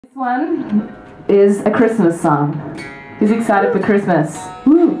This one is a Christmas song. Who's excited for Christmas?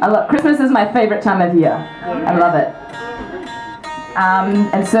 Woo! Christmas is my favourite time of year. I love it.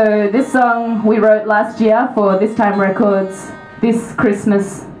 And so this song we wrote last year for This Time Records. This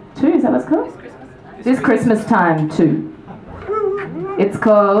Christmas too, is that what it's called? This Christmas Time too. It's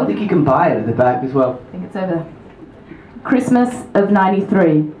called... I think you can buy it at the back as well. I think it's over. Christmas of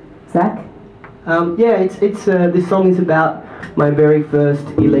 '93. Zach? Yeah, this song is about my very first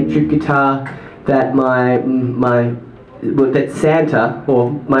electric guitar that that Santa,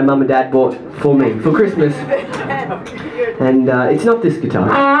 or my mum and dad, bought for me for Christmas. And it's not this guitar,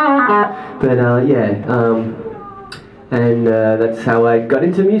 but that's how I got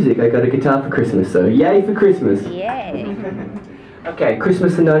into music. I got a guitar for Christmas, so yay for Christmas. Yay. Okay,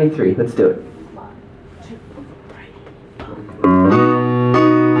 Christmas in '93, let's do it.